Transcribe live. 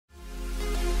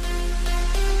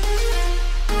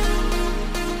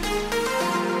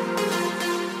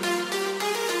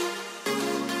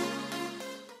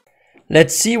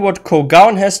Let's see what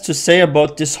Kougaon has to say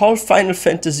about this whole Final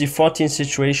Fantasy XIV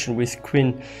situation with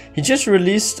Quin. He just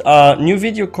released a new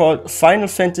video called Final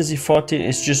Fantasy XIV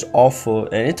Is Just Awful,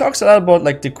 and it talks a lot about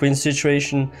like the Quin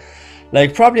situation.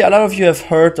 Like probably a lot of you have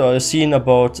heard or seen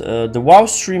about the WoW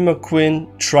streamer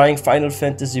Quin trying Final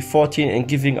Fantasy XIV and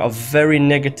giving a very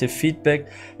negative feedback.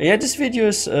 And yeah, this video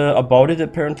is about it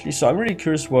apparently, so I'm really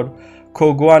curious what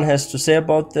Kougaon has to say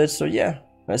about that. So yeah,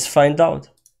 let's find out.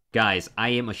 Guys, I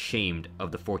am ashamed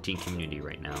of the 14 community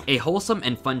right now. A wholesome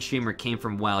and fun streamer came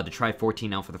from WoW to try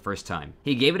 14 out for the first time.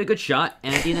 He gave it a good shot,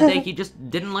 and at the end of the day, he just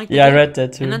didn't like the game. I read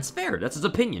that too. And that's fair, that's his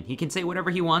opinion. He can say whatever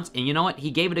he wants, and you know what?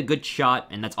 He gave it a good shot,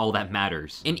 and that's all that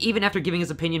matters. And even after giving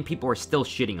his opinion, people are still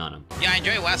shitting on him. Yeah, I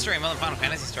enjoy WoW story more than Final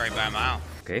Fantasy story by a mile.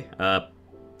 Okay,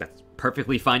 that's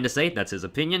perfectly fine to say. That's his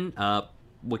opinion.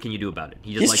 What can you do about it?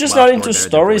 He's just not into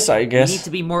stories, I guess. We need to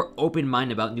be more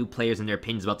open-minded about new players and their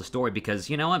opinions about the story,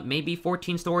 because you know what? Maybe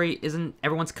 14 story isn't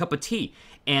everyone's cup of tea,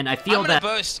 and I feel that.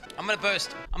 I'm gonna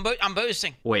boast. I'm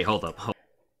boasting. Wait, hold up.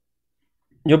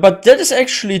 Yeah, but that is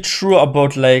actually true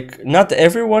about like not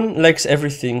everyone likes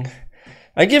everything.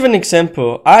 I give an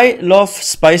example. I love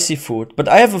spicy food, but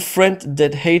I have a friend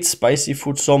that hates spicy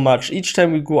food so much. Each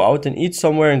time we go out and eat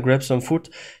somewhere and grab some food,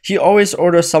 he always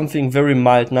orders something very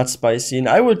mild, not spicy. And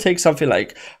I will take something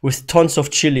like with tons of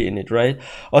chili in it, right?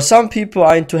 Or some people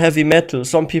are into heavy metal,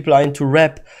 some people are into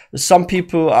rap, some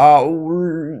people are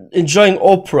enjoying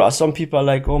opera, some people are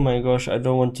like, oh my gosh, I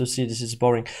don't want to see this, it's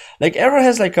boring. Like everyone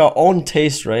has like our own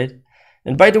taste, right?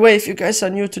 And by the way, if you guys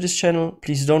are new to this channel,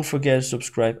 please don't forget to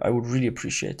subscribe. I would really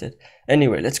appreciate it.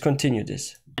 Anyway, let's continue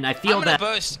this. And I feel that.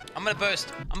 I'm gonna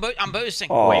boast. I'm boasting.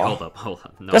 Oh, wait, hold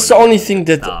up. No, that's the only thing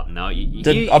that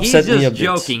that upset me a bit. He's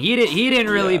just joking. He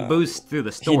didn't really boost through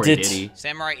the story, did he?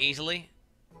 Samurai easily.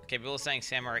 Okay, people are saying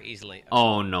samurai easily.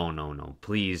 Oh no!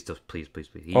 Please.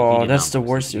 Oh, that's the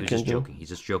worst you can do. Joking. He's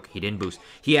just joking. He didn't boost.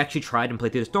 He actually tried and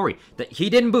played through the story. That he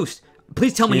didn't boost.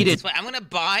 Please tell me he did. Wait, I'm gonna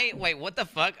buy. Wait, what the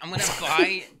fuck? I'm gonna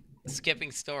buy skipping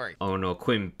story. Oh no,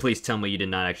 Quin! Please tell me you did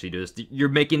not actually do this. You're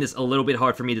making this a little bit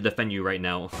hard for me to defend you right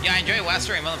now. Yeah, I enjoy WoW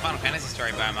story more than Final Fantasy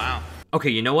story by a mile. Okay,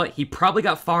 you know what? He probably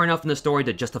got far enough in the story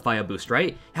to justify a boost,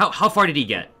 right? How far did he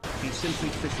get? He simply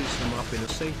fishes them up in a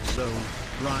safe zone,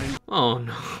 right? Oh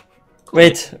no.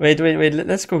 Wait.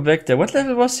 Let's go back there. What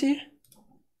level was he?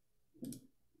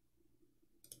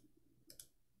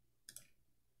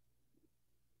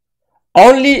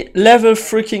 Only level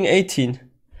freaking 18.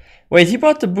 Wait, he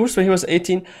bought the boost when he was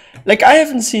 18? Like, I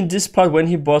haven't seen this part when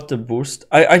he bought the boost.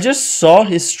 I just saw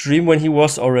his stream when he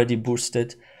was already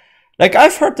boosted. Like,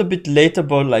 I've heard a bit late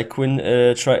about, like, Quin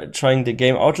trying the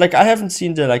game out. Like, I haven't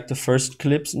seen the first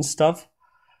clips and stuff.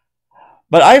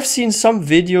 But I've seen some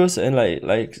videos and,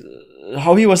 like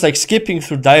how he was, like, skipping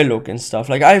through dialogue and stuff.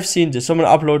 Like, I've seen this. Someone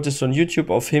uploaded this on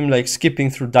YouTube of him, like, skipping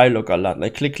through dialogue a lot.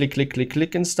 Like,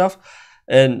 click and stuff.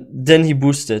 And then he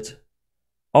boosted.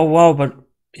 Oh wow, but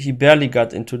he barely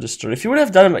got into the story. If he would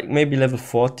have done like maybe level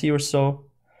 40 or so,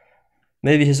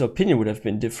 maybe his opinion would have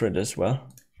been different as well.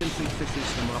 Simply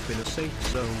fishes them up in a safe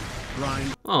zone,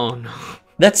 right? Oh no.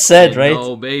 That's sad, right?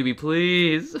 Oh baby,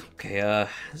 please. Okay,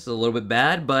 this is a little bit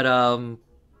bad, but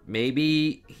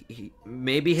maybe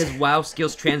his WoW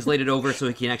skills translated over so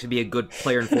he can actually be a good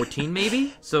player in 14,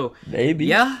 maybe? So maybe.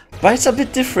 Yeah. But it's a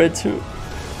bit different too.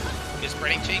 Good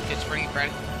sprinting, Chink. Good sprinting,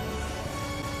 Freddy.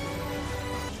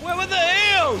 Where were the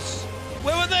heels?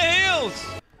 Where were the heels?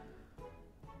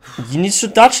 He needs to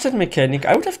dodge that mechanic.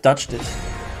 I would have dodged it.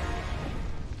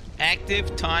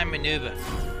 Active time maneuver.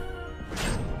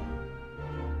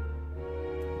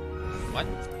 What?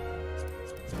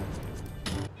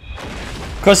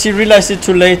 Because he realized it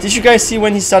too late. Did you guys see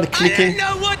when he started clicking? I didn't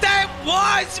know what that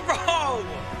was, bro!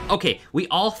 Okay, we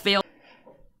all failed.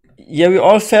 Yeah, we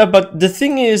all fail, but the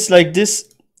thing is, like,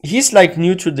 this, he's like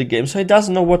new to the game, so he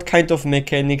doesn't know what kind of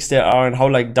mechanics there are and how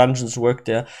like dungeons work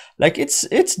there. Like,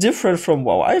 it's different from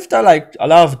WoW. I've done like a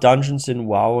lot of dungeons in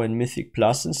WoW and Mythic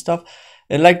Plus and stuff,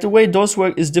 and like the way those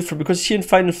work is different, because here in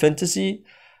Final Fantasy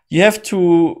you have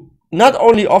to not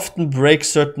only often break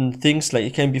certain things, like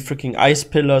it can be freaking ice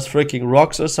pillars, freaking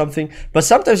rocks or something, but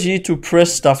sometimes you need to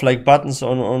press stuff like buttons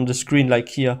on the screen, like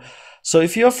here. So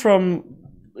if you're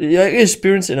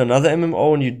experienced in another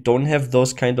MMO and you don't have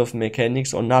those kind of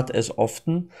mechanics, or not as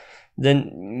often,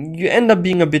 then you end up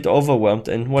being a bit overwhelmed,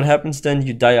 and what happens then?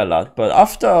 You die a lot. But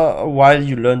after a while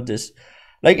you learn this.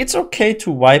 Like, it's okay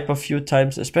to wipe a few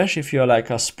times, especially if you're like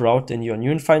a sprout and you're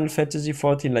new in Final Fantasy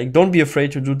XIV. Like, don't be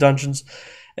afraid to do dungeons.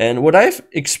 And what I've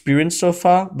experienced so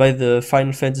far by the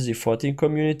Final Fantasy XIV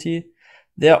community,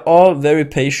 they're all very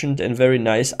patient and very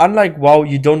nice. Unlike WoW,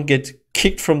 you don't get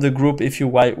kicked from the group if you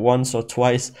wipe once or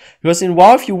twice. Because in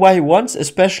WoW, if you wipe once,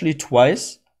 especially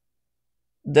twice,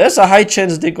 there's a high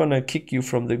chance they're gonna kick you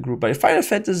from the group. But in Final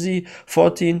Fantasy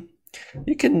 14,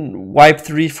 you can wipe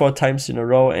 3-4 times in a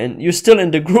row and you're still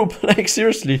in the group. Like,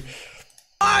 seriously.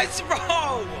 Nice,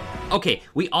 bro! Okay,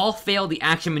 we all failed the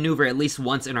action maneuver at least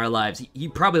once in our lives. You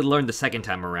probably learned the second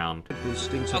time around.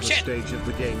 Boosting to the shit. stage of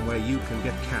the game where you can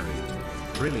get carried.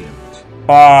 Brilliant.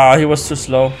 Ah, he was too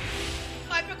slow.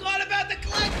 I forgot about the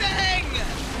click thing!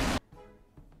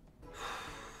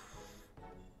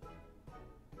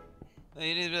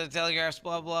 You need the telegraphs,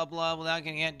 blah blah blah. Well, now I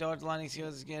can get Dodge lining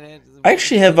skills, get it. I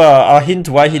actually have a hint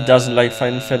why he doesn't like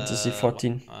Final Fantasy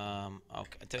 14.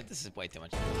 Okay, dude, this is way too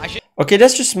much. I should. Okay,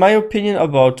 that's just my opinion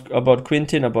about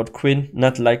Quin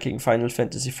not liking Final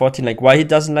Fantasy 14, like why he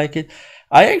doesn't like it.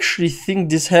 I actually think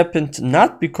this happened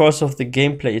not because of the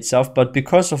gameplay itself, but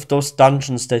because of those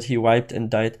dungeons that he wiped and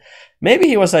died. Maybe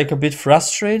he was like a bit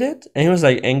frustrated and he was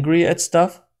like angry at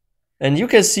stuff. And you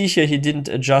can see here he didn't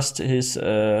adjust his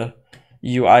UI.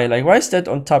 Like, why is that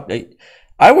on top? Like,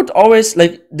 I would always,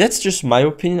 like, that's just my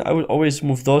opinion. I would always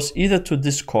move those either to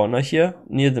this corner here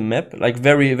near the map, like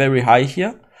very, very high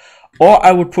here. Or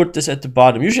I would put this at the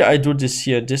bottom. Usually I do this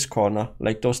here, this corner,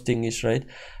 like those thingies, right?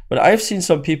 But I've seen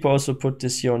some people also put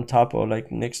this here on top or like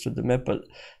next to the map, but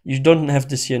you don't have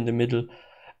this here in the middle.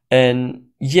 And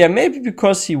yeah, maybe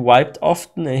because he wiped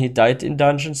often and he died in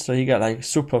dungeons, so he got like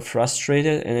super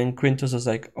frustrated. And then Quintus was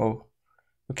like, oh,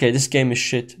 okay, this game is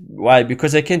shit. Why?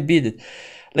 Because I can't beat it.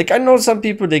 Like, I know some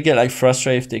people, they get like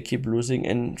frustrated if they keep losing,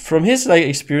 and from his like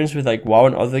experience with like WoW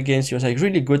and other games, he was like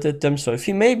really good at them. So if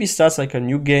he maybe starts like a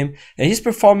new game and he's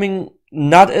performing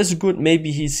not as good,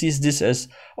 maybe he sees this as,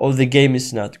 oh, the game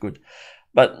is not good.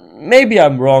 But maybe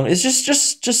I'm wrong. It's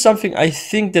just something I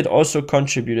think that also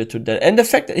contributed to that, and the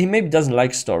fact that he maybe doesn't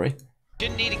like story.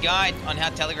 Shouldn't need a guide on how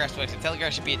telegraphs works. A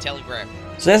telegraph should be a telegraph.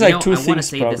 So there's like two I want to things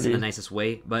say probably. this in the nicest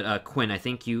way, but Quinn, I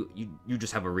think you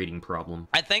just have a reading problem.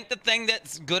 I think the thing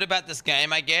that's good about this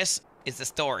game, I guess, is the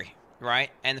story, right?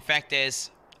 And the fact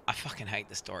is, I fucking hate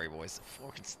the story, boys.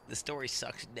 The story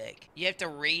sucks dick. You have to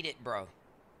read it, bro.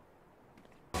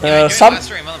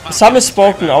 Some is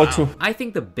spoken out too. I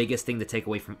think the biggest thing to take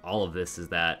away from all of this is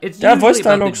that it's There are usually voice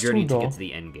about the dialogues journey too, to though. get to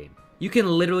the end game. You can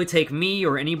literally take me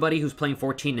or anybody who's playing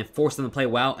 14 and force them to play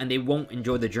WoW, and they won't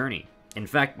enjoy the journey. In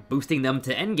fact, boosting them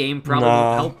to endgame probably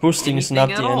won't help boosting is not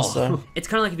anything the at all. answer. It's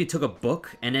kind of like if you took a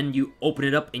book and then you open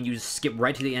it up and you just skip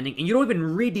right to the ending, and you don't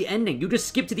even read the ending. You just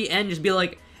skip to the end, just be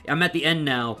like, I'm at the end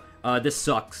now. This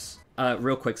sucks.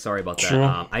 Real quick, sorry about that.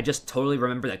 Sure. I just totally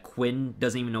remember that Quinn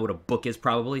doesn't even know what a book is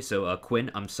probably. So Quinn,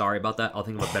 I'm sorry about that. I'll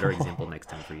think of a better example next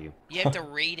time for you. You have to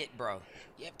read it, bro.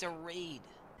 You have to read.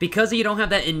 Because you don't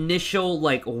have that initial,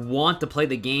 like, want to play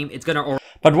the game, it's gonna...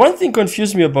 But one thing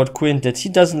confused me about Quin, that he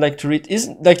doesn't like to read,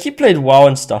 isn't like he played WoW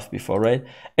and stuff before, right?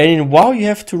 And in WoW you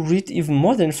have to read even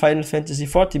more than Final Fantasy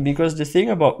 14, because the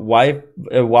thing about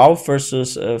WoW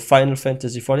versus Final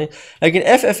Fantasy 14, like in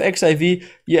FFXIV,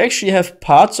 you actually have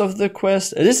parts of the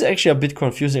quest, and this is actually a bit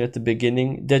confusing at the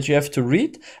beginning, that you have to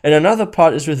read, and another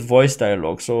part is with voice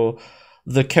dialogue, so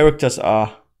the characters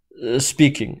are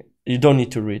speaking, you don't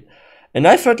need to read. And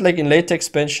I felt like in later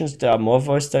expansions there are more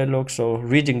voice dialogue, so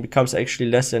reading becomes actually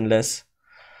less and less.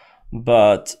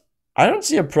 But I don't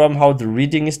see a problem how the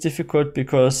reading is difficult,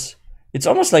 because it's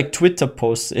almost like Twitter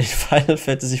posts in Final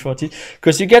Fantasy 14,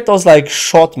 because you get those like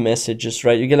short messages,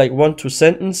 right? You get like 1-2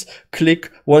 sentence,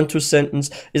 click, 1-2 sentence.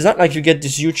 It's not like you get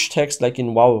this huge text like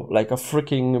in WoW, like a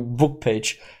freaking book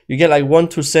page. You get like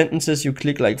 1-2 sentences, you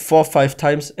click like 4-5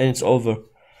 times and it's over.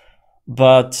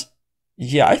 But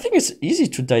yeah, I think it's easy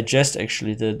to digest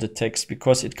actually the text,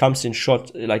 because it comes in short,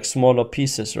 like smaller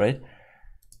pieces, right?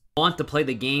 Want to play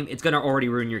the game, it's gonna already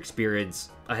ruin your experience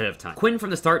ahead of time. Quinn from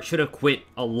the start should have quit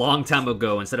a long time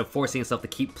ago instead of forcing himself to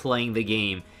keep playing the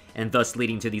game, and thus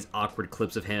leading to these awkward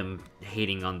clips of him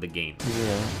hating on the game.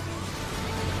 Yeah.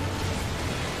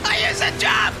 I used the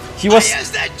jump! He was- I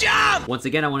used the jump! Once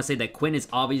again, I want to say that Quinn is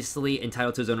obviously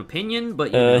entitled to his own opinion,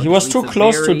 but you know, he was just too leads to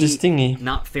close to very this thingy.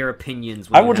 not fair opinions.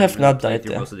 I when would you have really not played died through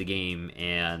there. most of the game,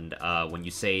 and when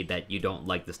you say that you don't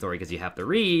like the story because you have to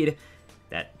read,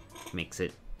 that makes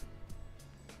it...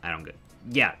 I don't get.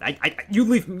 Yeah, you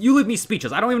leave me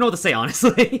speechless. I don't even know what to say,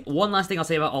 honestly. One last thing I'll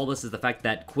say about all this is the fact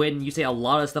that Quinn, you say a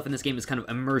lot of stuff in this game is kind of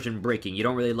immersion breaking. You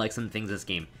don't really like some things in this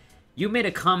game. You made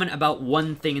a comment about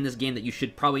one thing in this game that you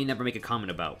should probably never make a comment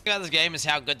about. The thing about this game is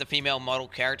how good the female model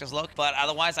characters look, but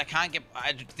otherwise I can't get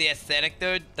the aesthetic,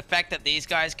 dude. The fact that these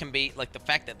guys can be like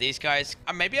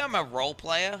maybe I'm a role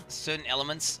player. Certain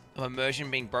elements of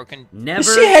immersion being broken. Never.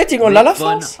 Is she hating on make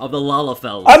fun Lalafels? of the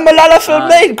Lalafels. I'm a Lalafell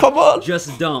main, come on!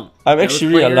 Just don't. I'm Those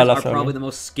actually really a players Lalafell are probably main. the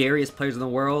most scariest players in the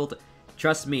world.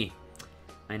 Trust me,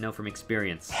 I know from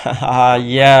experience. Haha,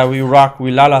 yeah, we rock. We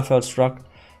Lalafels rock.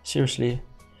 Seriously.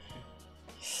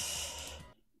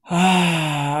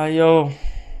 Ah, yo.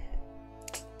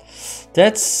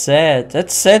 That's sad.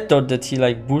 That's sad though that he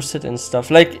like boosted and stuff.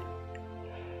 Like,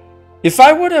 if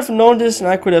I would have known this and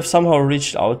I could have somehow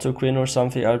reached out to Quin or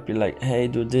something, I'd be like, hey,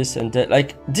 do this and that.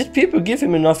 Like, did people give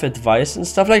him enough advice and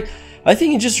stuff? Like, I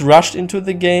think he just rushed into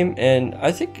the game and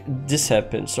I think this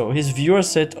happened. So his viewer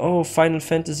said, oh, Final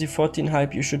Fantasy XIV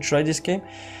hype, you should try this game.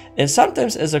 And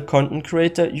sometimes as a content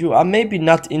creator, you are maybe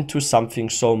not into something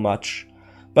so much,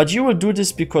 but you will do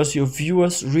this because your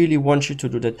viewers really want you to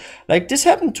do that. Like, this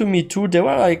happened to me too. There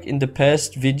were like in the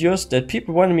past videos that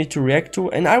people wanted me to react to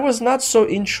and I was not so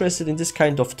interested in this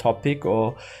kind of topic,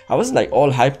 or I wasn't like all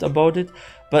hyped about it,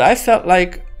 but I felt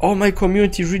like, oh, my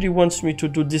community really wants me to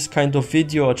do this kind of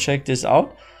video or check this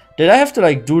out, that I have to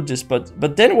like do this.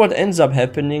 But then what ends up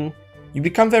happening, you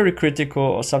become very critical,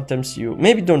 or sometimes you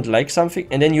maybe don't like something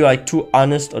and then you're like too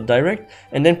honest or direct,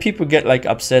 and then people get like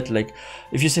upset. Like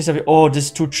if you say something, oh, this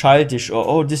is too childish, or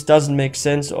oh, this doesn't make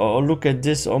sense, or oh, look at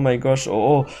this, oh my gosh,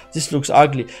 or oh, this looks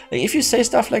ugly. Like if you say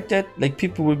stuff like that, like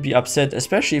people will be upset,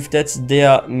 especially if that's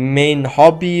their main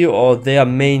hobby or their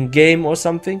main game or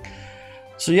something.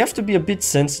 So you have to be a bit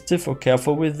sensitive or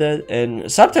careful with that,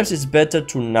 and sometimes it's better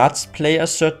to not play a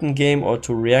certain game or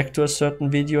to react to a certain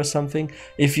video or something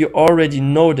if you already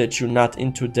know that you're not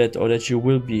into that or that you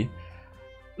will be.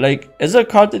 Like, as a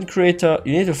content creator,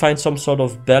 you need to find some sort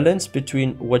of balance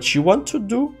between what you want to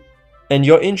do and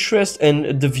your interest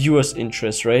and the viewer's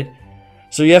interest, right?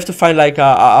 So you have to find like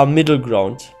a middle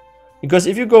ground. Because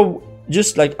if you go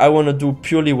just like, I want to do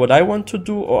purely what I want to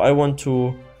do, or I want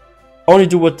to only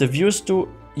do what the viewers do,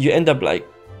 you end up like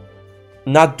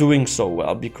not doing so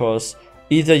well, because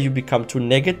either you become too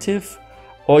negative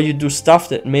or you do stuff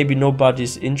that maybe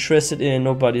nobody's interested in and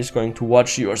nobody's going to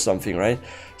watch you or something, right?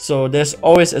 So there's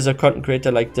always, as a content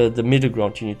creator, like the middle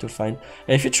ground you need to find.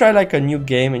 And if you try like a new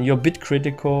game and you're a bit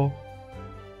critical,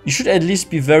 you should at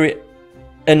least be very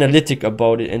analytic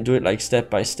about it and do it like step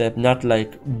by step, not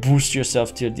like boost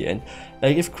yourself till the end.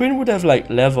 Like if Quin would have like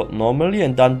leveled normally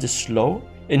and done this slow,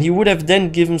 and he would have then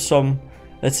given some,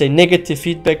 let's say, negative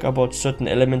feedback about certain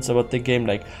elements about the game,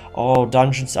 like, oh,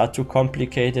 dungeons are too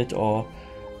complicated, or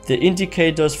the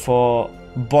indicators for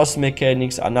boss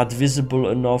mechanics are not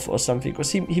visible enough or something,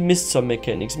 because he missed some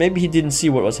mechanics. Maybe he didn't see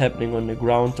what was happening on the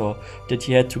ground, or that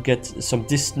he had to get some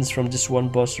distance from this one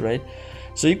boss, right?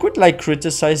 So you could like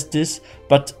criticize this,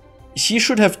 but he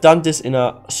should have done this in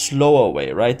a slower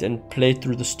way, right? And played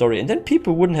through the story, and then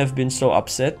people wouldn't have been so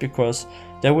upset, because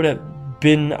there would have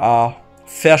been a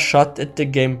fair shot at the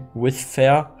game with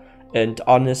fair and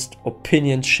honest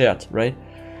opinions shared, right?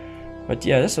 But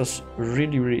yeah, this was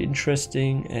really, really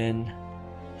interesting, and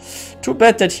too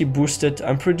bad that he boosted.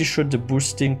 I'm pretty sure the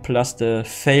boosting plus the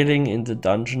failing in the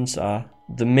dungeons are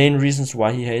the main reasons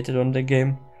why he hated on the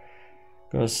game.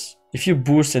 Because if you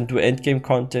boost and do endgame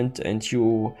content and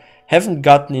you haven't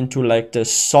gotten into like the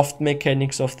soft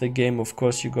mechanics of the game, of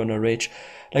course you're gonna rage.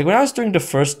 Like when I was doing the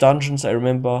first dungeons, I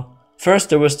remember first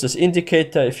there was this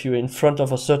indicator. If you're in front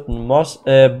of a certain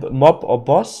mob or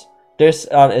boss, there's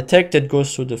an attack that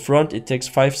goes to the front. It takes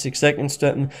 5-6 seconds to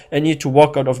happen, and you need to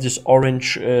walk out of this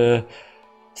orange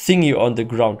thingy on the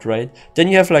ground, right? Then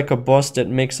you have like a boss that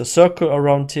makes a circle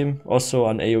around him, also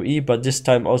an AoE, but this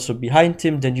time also behind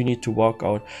him. Then you need to walk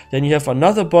out. Then you have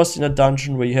another boss in a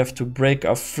dungeon where you have to break a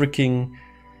freaking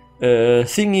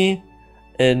thingy,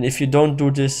 and if you don't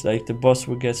do this, like the boss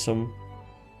will get some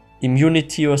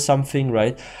immunity or something,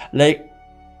 right? Like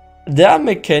there are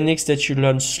mechanics that you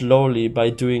learn slowly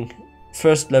by doing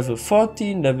first level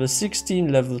 14, level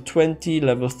 16, level 20,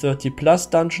 level 30 plus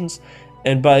dungeons,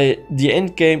 and by the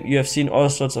end game you have seen all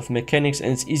sorts of mechanics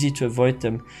and it's easy to avoid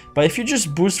them. But if you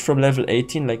just boost from level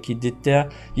 18 like he did there,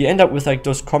 you end up with like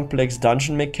those complex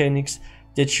dungeon mechanics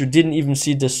that you didn't even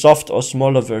see the soft or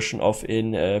smaller version of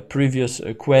in previous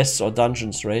quests or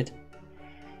dungeons, right?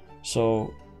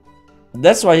 So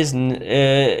that's why his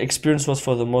experience was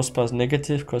for the most part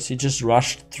negative, because he just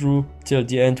rushed through till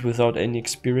the end without any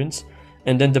experience.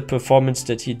 and then the performance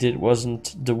that he did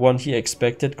wasn't the one he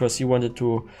expected, because he wanted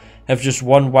to have just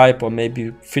one wipe or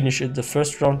maybe finish it the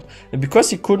first round, and because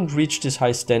he couldn't reach this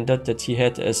high standard that he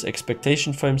had as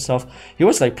expectation for himself, he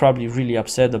was like probably really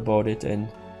upset about it, and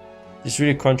this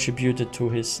really contributed to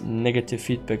his negative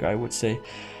feedback, I would say.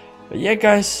 But yeah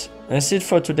guys, that's it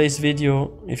for today's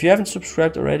video. If you haven't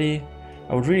subscribed already,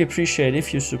 I would really appreciate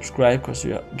if you subscribe, because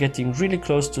we are getting really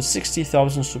close to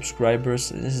 60,000 subscribers.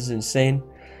 This is insane.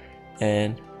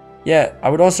 And yeah, I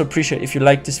would also appreciate if you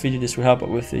like this video. This will help out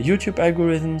with the YouTube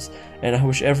algorithms, and I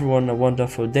wish everyone a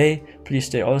wonderful day. Please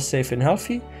stay all safe and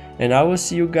healthy, and I will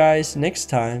see you guys next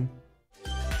time.